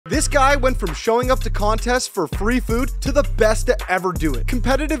This guy went from showing up to contests for free food to the best to ever do it.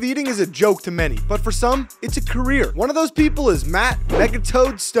 Competitive eating is a joke to many, but for some, it's a career. One of those people is Matt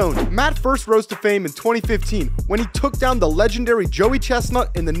Megatoad Stoney. Matt first rose to fame in 2015 when he took down the legendary Joey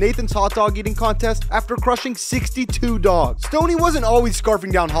Chestnut in the Nathan's hot dog eating contest after crushing 62 dogs. Stoney wasn't always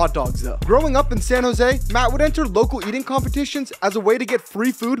scarfing down hot dogs though. Growing up in San Jose, Matt would enter local eating competitions as a way to get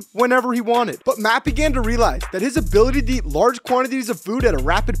free food whenever he wanted. But Matt began to realize that his ability to eat large quantities of food at a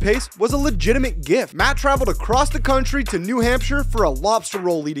rapid pace was a legitimate gift. Matt traveled across the country to New Hampshire for a lobster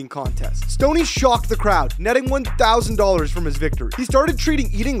roll eating contest. Stoney shocked the crowd, netting $1,000 from his victory. He started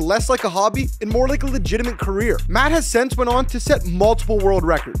treating eating less like a hobby and more like a legitimate career. Matt has since went on to set multiple world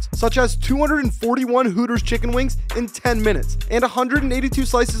records, such as 241 Hooters chicken wings in 10 minutes and 182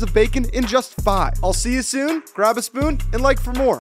 slices of bacon in just 5. I'll see you soon, grab a spoon, and like for more.